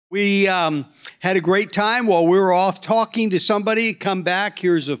We had a great time while we were off talking to somebody. Come back,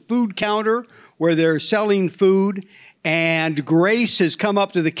 here's a food counter where they're selling food. And Grace has come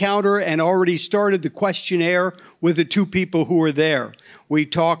up to the counter and already started the questionnaire with the two people who were there. We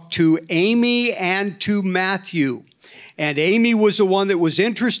talked to Amy and to Matthew. And Amy was the one that was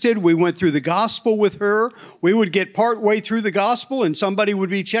interested. We went through the gospel with her. We would get part way through the gospel and somebody would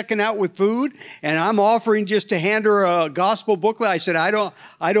be checking out with food. And I'm offering just to hand her a gospel booklet. I said, I don't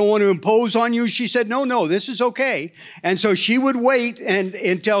want to impose on you. She said, no, this is okay. And so she would wait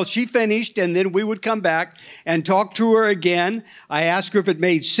until she finished, and then we would come back and talk to her again. I asked her if it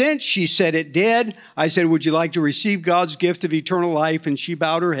made sense. She said it did. I said, would you like to receive God's gift of eternal life? And she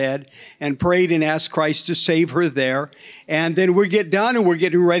bowed her head and prayed and asked Christ to save her there. And then we get done and we're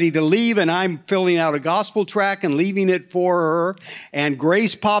getting ready to leave, and I'm filling out a gospel tract and leaving it for her. And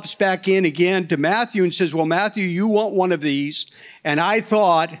Grace pops back in again to Matthew and says, well, Matthew, you want one of these. And I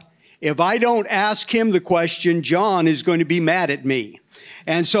thought, if I don't ask him the question, John is going to be mad at me.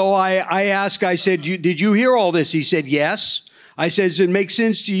 And so I asked, I said, did you hear all this? He said, yes. I said, does it make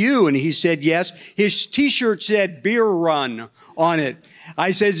sense to you? And he said, yes. His T-shirt said beer run on it.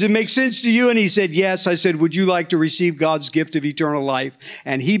 I said, does it make sense to you? And he said, yes. I said, would you like to receive God's gift of eternal life?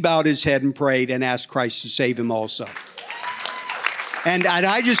 And he bowed his head and prayed and asked Christ to save him also. And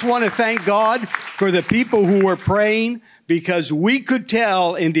I just want to thank God for the people who were praying, because we could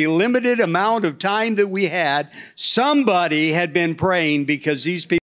tell in the limited amount of time that we had, somebody had been praying, because these people